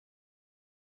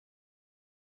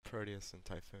Proteus and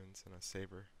Typhoons and a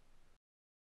Saber.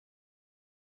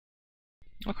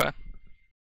 Okay.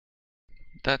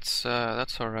 That's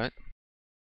alright.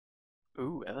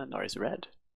 Ooh, Eleanor is red.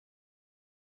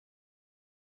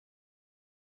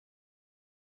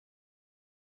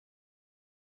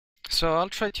 So I'll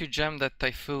try to gem that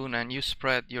Typhoon and you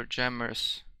spread your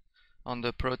gemmers on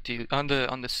the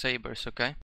on the Sabers,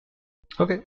 okay?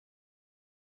 Okay.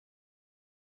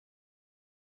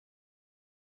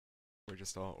 We're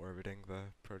just all orbiting the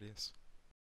Proteus.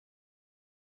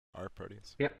 Our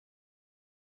Proteus. Yep.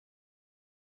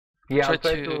 Yeah, Try I'll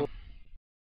try to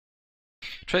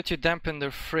try to dampen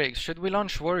their frigs. Should we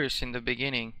launch warriors in the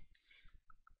beginning?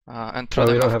 And throw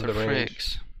we them don't after have the range.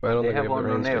 frigs. I don't They think have we have one the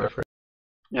range on there air. for.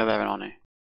 Yeah, they have an Oni.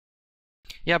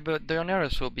 Yeah, but the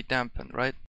Oneras will be dampened,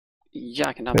 right? Yeah,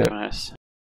 I can dump it on this.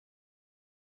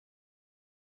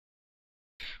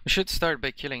 We should start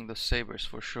by killing the Sabers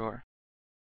for sure.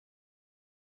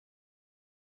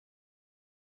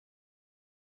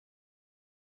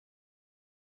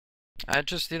 I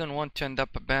just didn't want to end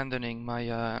up abandoning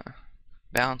my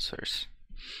bouncers.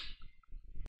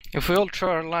 If we all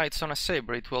throw our lights on a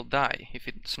Saber, it will die if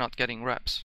it's not getting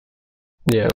reps.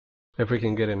 Yeah. If we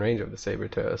can get in range of the Saber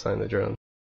to assign the drone.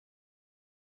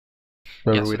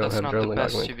 Remember, Yeah, so we don't that's have not drone the lock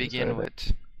best to augmentations or begin anything.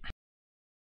 with.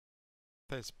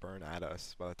 They just burn at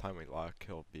us. By the time we lock,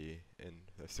 he'll be in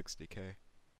the 60k.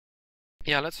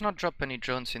 Yeah, let's not drop any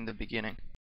drones in the beginning.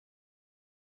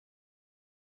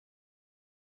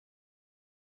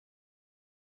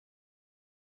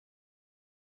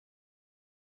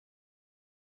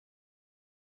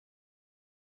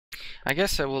 I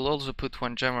guess I will also put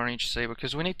one gem on each Saber,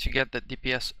 because we need to get the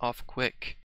DPS off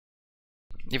quick.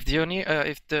 If the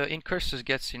Incursus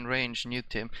gets in range,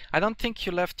 mute him. I don't think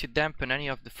you left to dampen any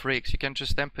of the freaks. You can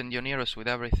just dampen the Oneros with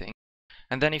everything.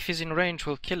 And then if he's in range,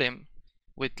 we'll kill him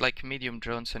with like medium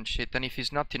drones and shit. And if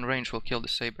he's not in range, we'll kill the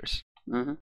Sabers.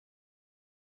 Mm-hmm.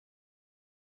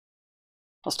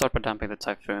 I'll start by dumping the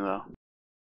Typhoon though.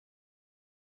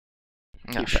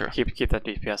 Yeah, sure. Keep that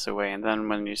DPS away, and then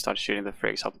when you start shooting the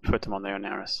frigs, I'll put them on their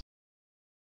Oneras.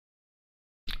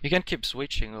 You can keep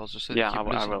switching also, so Yeah, you keep I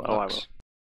will. losing Oh, I blocks. will.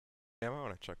 Yeah, I might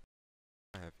want to check.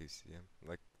 I have ECM.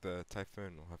 Like, the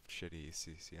Typhoon will have shitty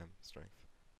CCM strength.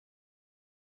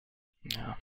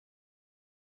 Yeah.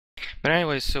 But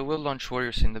anyways, so we'll launch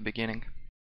warriors in the beginning.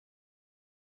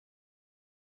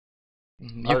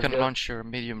 You can launch your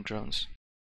medium drones.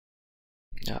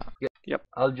 Yeah. Yep.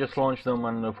 I'll just launch them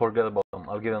and forget about them.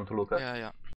 I'll get them to look at. Yeah,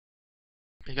 yeah.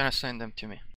 You're gonna send them to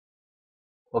me.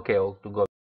 Okay, I'll go.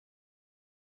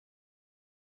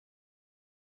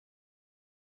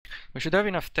 We should have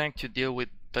enough tank to deal with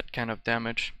that kind of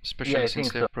damage, especially Yeah, I since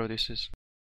think they so. have produces.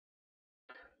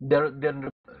 Their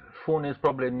phone is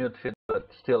probably new fit,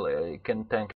 but still it can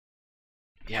tank.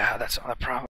 Yeah, that's not a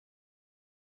problem.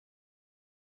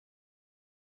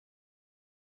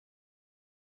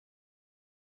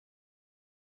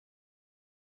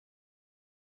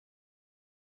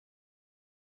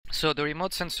 So the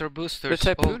remote sensor boosters The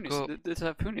all Typhoon go... the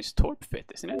Typhoon is Torp fit,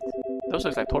 isn't it? Those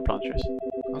look like Torp launchers.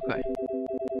 Okay.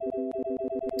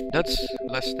 That's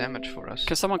less damage for us.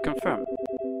 Can someone confirm?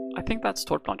 I think that's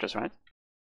Torp launchers, right?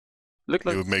 Look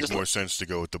like It would make just more sense to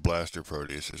go with the blaster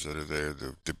Proteuses that are there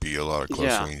to be a lot of close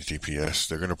Yeah. range DPS.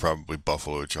 They're gonna probably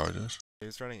buffalo charge us. He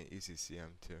was running an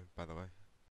ECCM too, by the way.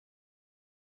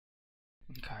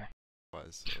 Okay.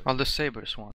 Was. All the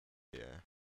Sabers one. Yeah.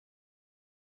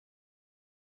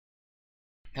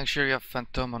 Make sure you have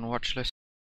Phantom on watch list.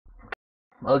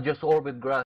 I'll just orbit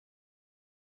Grass.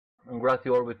 And Grass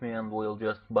you orbit me and we'll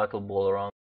just battle ball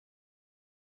around.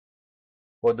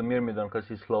 Or the Myrmidon because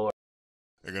he's slower.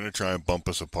 They're gonna try and bump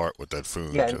us apart with that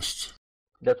food. Yeah. Just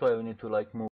That's why we need to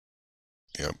like move.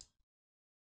 yep.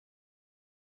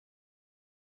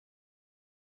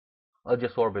 I'll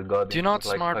just orbit God. Do not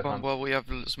like smart 500. bomb while we have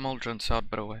small drones out,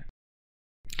 by the way.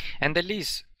 And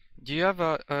Elise, do you have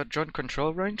a drone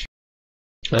control range?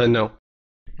 No.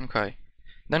 Okay.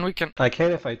 Then we can... I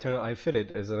can if I fit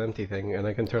it as an empty thing, and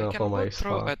I can turn we off can all my both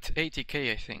throw spot. at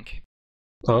 80k, I think.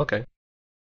 Oh, okay.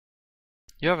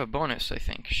 You have a bonus, I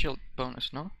think. Shield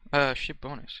bonus, no? Ship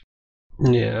bonus.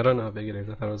 Yeah, I don't know how big it is.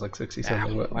 I thought it was like 60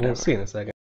 something, but whatever. we'll see in a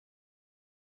second.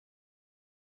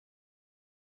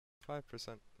 5%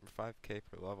 or 5k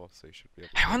per level, so you should be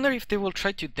able I to... wonder if they will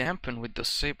try to dampen with the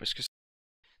Sabers, because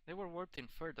they were warped in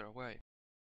further away.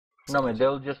 No man,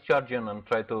 they'll just charge in and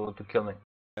try to kill me.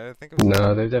 I think it was...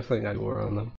 No, they've definitely got war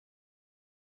on them.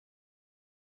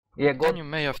 Yeah, Then God. you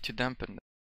may have to dampen them.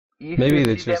 If Maybe you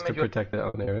it's see just to damage of- protect it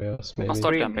on areas, maybe. I'll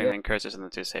start Green, dumping yeah. the Incursus and the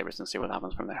two Sabers and see what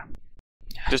happens from there.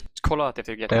 Yeah. Just call out if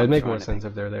they get That would damaged make or more anything. sense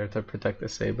if they're there to protect the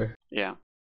Saber. Yeah.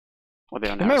 Or the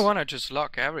You may Oneras. want to just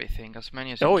lock everything, as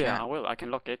many as you Oh can. yeah, I will. I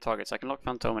can lock 8 targets. I can lock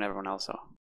Phantom and everyone else, so.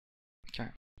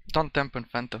 Don't dampen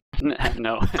Phantom.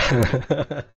 No.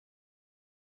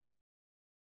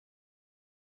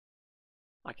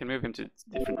 I can move him to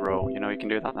different row. You know, you can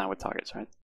do that now with targets, right?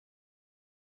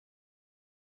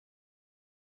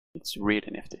 It's really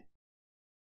nifty.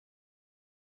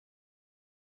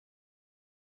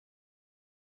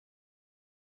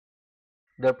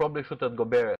 They'll probably shoot at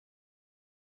Gobert.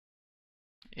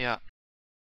 Yeah.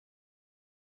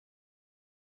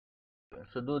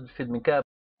 So dude, feed me cap.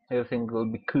 Everything will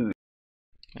be cool.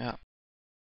 Yeah.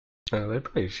 They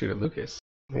probably shoot at Lucas.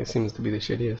 He seems to be the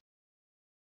shittiest.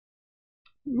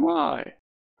 Why?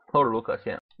 Or Lucas,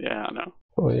 yeah. Yeah, I know.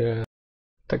 Oh yeah.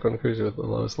 Take on the cruiser with the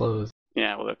lowest lows.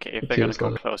 Yeah, well, okay. If The they're gonna team's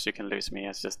come low. close, you can lose me.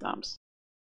 It's just dams.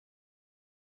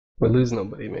 We lose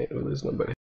nobody, mate. We lose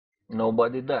nobody.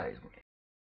 Nobody dies.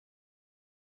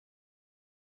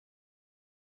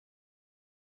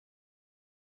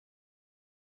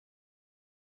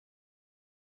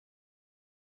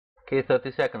 Okay,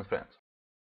 30 seconds, friends.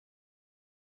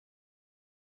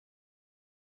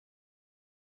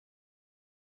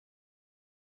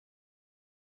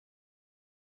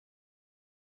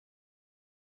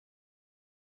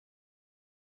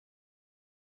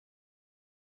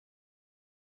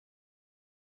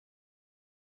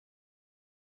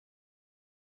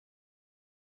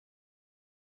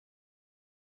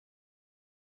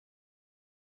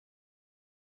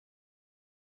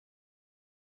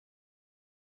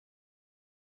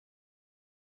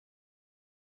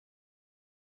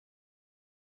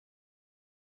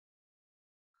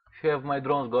 Have my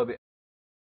drones, Gobi.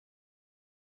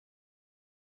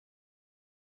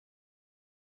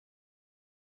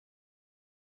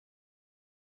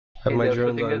 Have Hey, my they're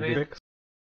drones shooting on at me. Vitrix.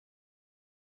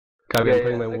 Gobi, Yeah, I'm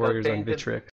putting yeah, my I got warriors on painted.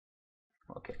 Vitrix.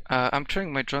 Okay. I'm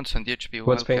throwing my drones on the HB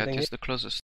What's Wildcat, painting is it? the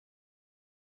closest.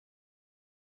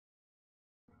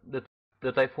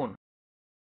 The Typhoon.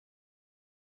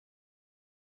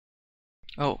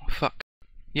 Oh, fuck.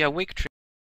 Yeah, weak tree.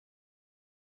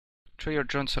 Throw your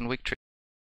drones on weak tree.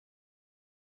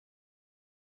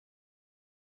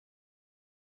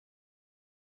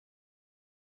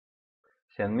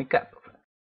 Send me cap.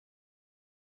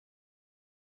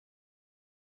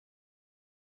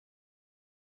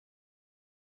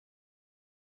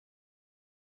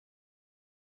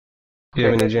 Do you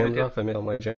have Okay, any got jams muted. off? I made all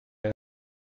my jams.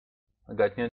 I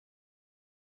got you.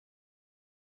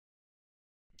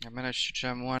 I managed to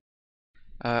jam one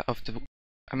I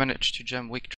managed to jam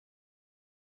weak tree.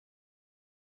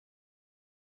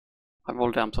 I've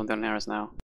rolled dams on the Oneras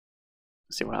now.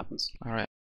 Let's see what happens. Alright.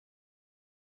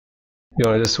 You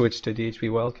want to just switch to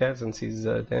DHB Wildcat since he's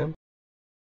damn?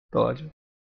 The logic?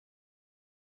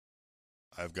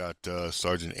 I've got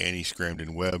Sergeant Annie scrammed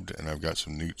and webbed, and I've got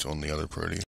some newts on the other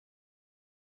party.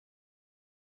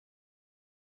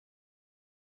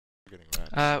 Getting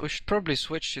rats. We should probably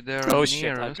switch to their Oh near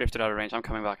shit, I us. drifted out of range. I'm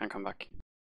coming back.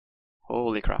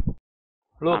 Holy crap. I'm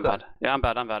Look, bad. Yeah, I'm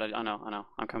bad. I know.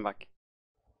 I'm coming back.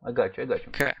 I got you.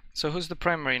 Okay, so who's the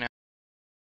primary now?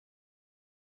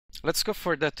 Let's go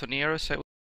for that Tonieros.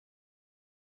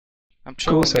 I'm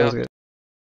Cool, throwing sounds out. good.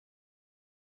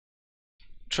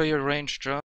 Throw your range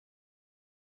drone.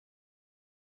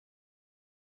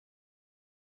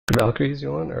 Valkyries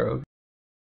you want, or Ogre?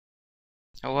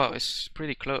 Oh wow, it's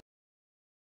pretty close.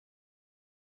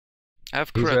 I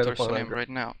have He's right Curators up on on him Ogre. right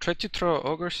now. Try to throw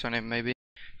Ogres on him maybe,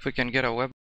 if we can get a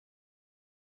web.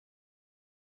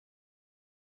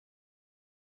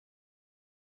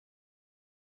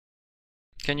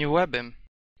 Can you web him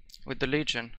with the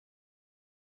Legion?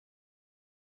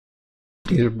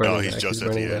 He's burning No, he's back. just He's at the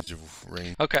running back. edge of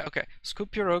range. Okay.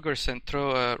 Scoop your Ogres and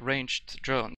throw a ranged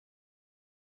drone.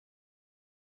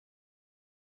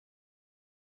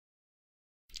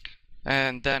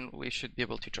 And then we should be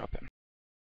able to drop him.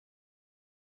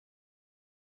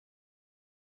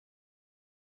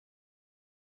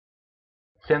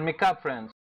 Send me cap,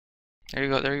 friends. There you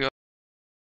go.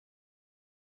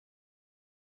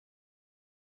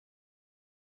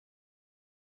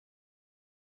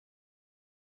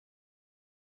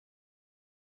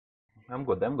 I'm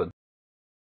good.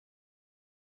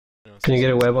 Can you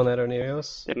get a web on that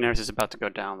Onerios? The Oneras is about to go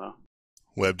down though.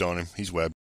 Webbed on him. He's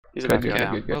webbed. He's about to Good, go good,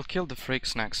 down. good, good. We'll kill the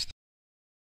freaks next.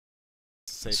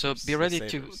 So Sabers, be the ready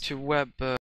sabers. to web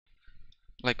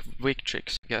like weak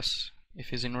tricks, I guess, if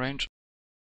he's in range.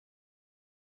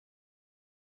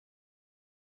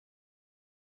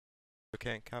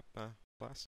 Okay, and cap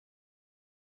blast.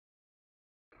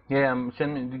 Yeah,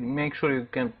 make sure you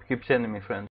can keep sending me,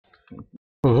 friends.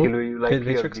 Mm-hmm. Kill you like Hit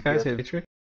clear Vitrix, guys. DPS. Hit Vitrix.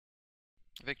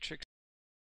 Vic tricks.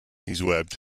 He's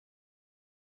webbed.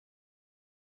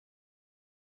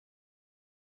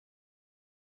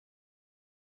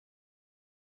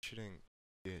 Shooting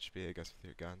DHB, I guess, with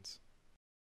your guns.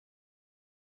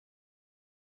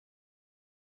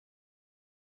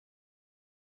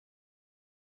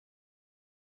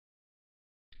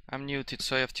 I'm muted,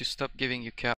 so I have to stop giving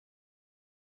you cap.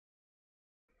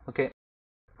 Okay.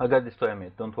 I got this to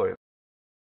mate, don't worry.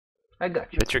 I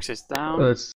got you. Matrix is down.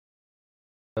 It's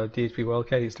DHB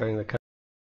Wildcat. He's starting the cut.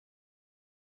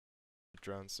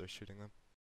 Drones, they're shooting them.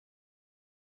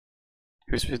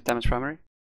 Who's damage primary?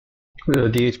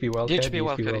 DHB Wildcat. DHB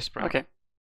Wildcat is prime. Okay.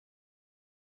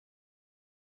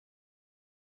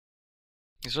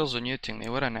 He's also muting me,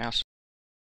 what an ass.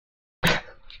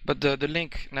 But the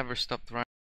link never stopped running.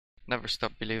 Never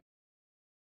stopped believing.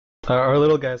 Our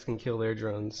little guys can kill their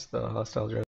drones, the hostile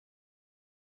drones.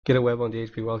 Get a web on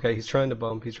DHB Wildcat. He's trying to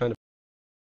bump. He's trying to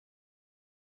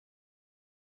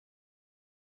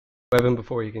web him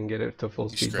before he can get it to full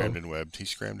He's speed. scrammed Bump. and webbed. He's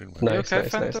scrammed and webbed. Nice, okay,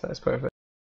 nice, Phantom? nice, nice, perfect.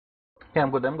 Yeah,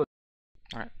 I'm good, I'm good.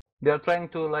 Alright. They are trying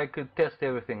to like test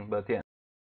everything, but yeah.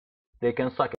 They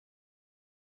can suck it.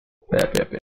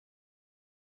 Yep.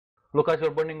 Lucas,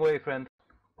 you're burning away, friend.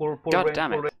 Pull God range,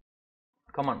 damn pull it. range.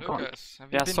 Come on, come on. Lucas,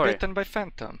 have you Yeah, been sorry. bitten by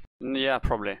Phantom? Yeah,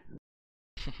 probably.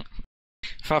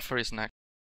 Fuffer is next.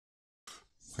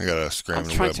 I got a scram I'm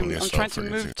and trying web on the to SCL3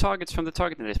 move too. targets from the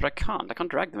targeting list, but I can't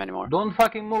drag them anymore. Don't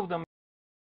fucking move them.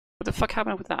 What the fuck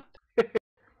happened with that? Just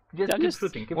Yeah, keep just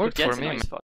shooting, keep work shooting. for Get me. nice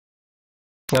spot.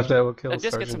 After that, we'll kill I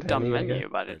just get some Sergeant dumb Hammy, I menu guess.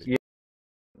 about it. Yeah.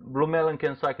 Blue Melon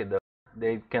can suck it though.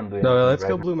 They can do it. No, let's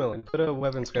go Blue Melon. Put a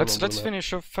web and scram on Let's Blue Melon.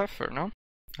 finish off Pfeffer, no?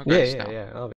 Okay, it's down.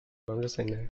 Yeah. I'm just saying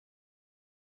that.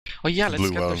 Oh yeah, let's Blue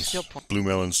get their melons, skill point. blue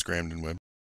melons scrammed and webbed.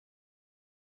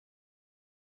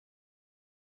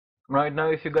 Right now,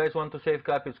 if you guys want to save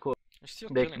cap, it's cool. They're still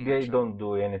They killing my drone. don't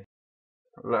do anything.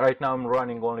 Right now, I'm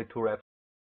running only 2 reps.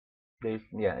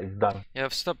 Yeah, it's done. Yeah,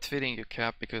 I've stopped feeding you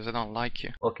cap because I don't like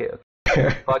you. Okay.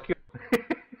 Fuck you.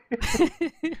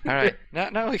 Alright,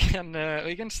 now we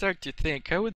can start to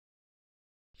think. I would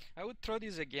throw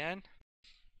this again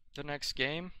the next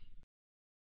game.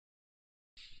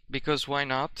 Because why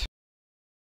not?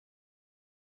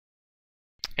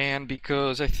 And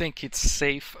because I think it's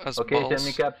safe as Okay, balls. send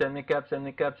me cap, send me cap, send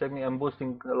me cap, send me. I'm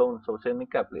boosting alone, so send me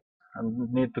cap, please. I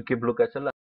need to keep Lucas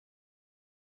alive.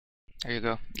 There you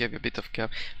go. Give you a bit of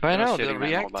cap. By They're now shooting the my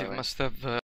mobile, by reactive the way. must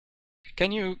have.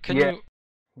 Can you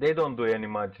They don't do any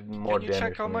much more can you damage.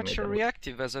 check how to me, much mate. your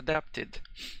reactive has adapted?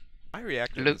 My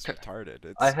reactor Look- is retarded.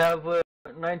 It's I have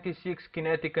 96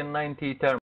 kinetic and 90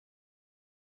 thermal.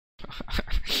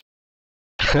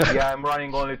 Yeah, I'm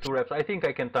running only 2 reps. I think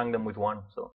I can tank them with 1,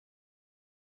 so.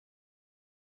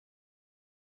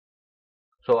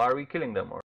 So are we killing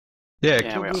them or? Yeah,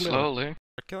 Yeah, kill we are Blue Melon. Slowly.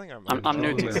 We're killing our I'm minds.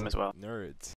 nuking These them as well.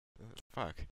 Nerds.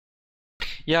 Fuck.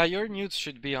 Yeah, your newts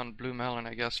should be on Blue Melon,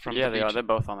 I guess, from Yeah, the they are. beach. They're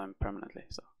both on them permanently.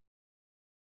 So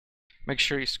Make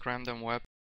sure you scram them web.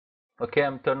 Okay,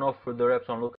 I'm turn off the reps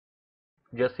on Lucas.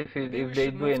 Just if Maybe if we they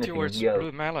should do move anything, towards yeah.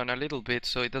 Blue Melon a little bit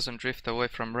so it doesn't drift away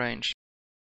from range.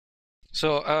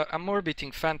 So I'm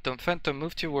orbiting Phantom. Phantom,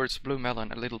 move towards Blue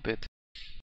Melon a little bit.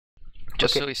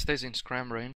 Just Okay. so he stays in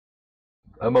scram range.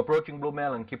 I'm approaching Blue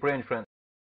Melon. Keep range, friend.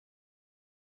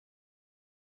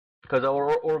 Because I'm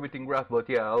orbiting graph, but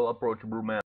yeah, I'll approach Blue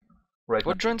Melon. Right.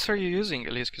 What drones are you using,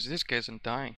 Elise? Because this guy isn't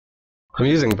dying. I'm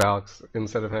using Valks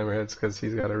instead of Hammerheads because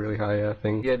he's got a really high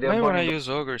thing. Yeah, they're Might want to burning. use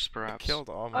ogres, I perhaps. killed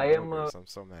all my I am, ogres. I'm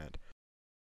so mad.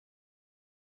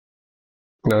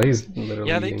 No, he's literally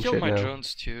Yeah, they eating killed shit my now.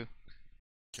 drones too.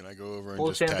 Can I go over and Full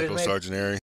just stamp is tackle made. Sergeant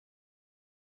Airy?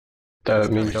 That That's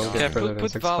means pretty don't good. Yeah, get Okay. further put than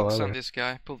 6 Valks on kilometers. this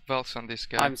guy. Put Valks on this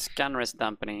guy. I'm scanner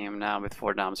dampening him now with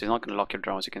 4 dams. He's not going to lock your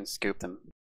drones. You can scoop them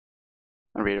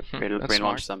and That's relaunch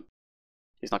smart. them.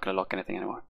 He's not going to lock anything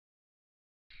anymore.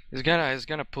 He's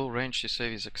gonna pull range to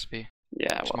save his XP. Yeah,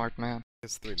 well, Smart man.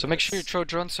 It's 3 So make sure you minutes. throw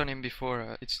drones on him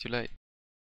before it's too late.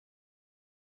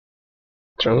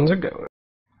 Drones are going.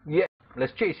 Yeah,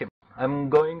 let's chase him. I'm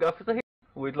going after him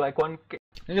with like 1.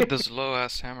 Look at this low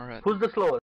ass hammerhead. Who's the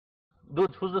slowest?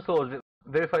 Dude, who's the slowest?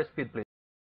 Verify speed, please.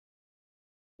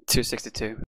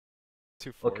 262.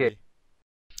 240. Okay.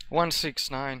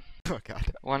 169, Oh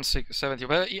god. 1670.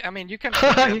 Well, I mean, you can.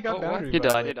 He got what? boundary. He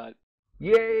died. He died.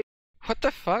 Yay! What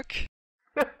the fuck?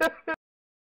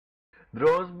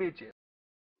 Drones, bitches.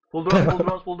 Pull drones, pull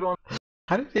drones, pull drones.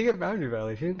 How did he get boundary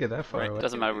valley? He didn't get that far Right. away.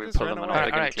 Doesn't matter. We Just pull ran them away.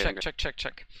 out. Alright, They're getting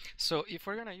check. So if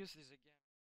we're gonna use this again.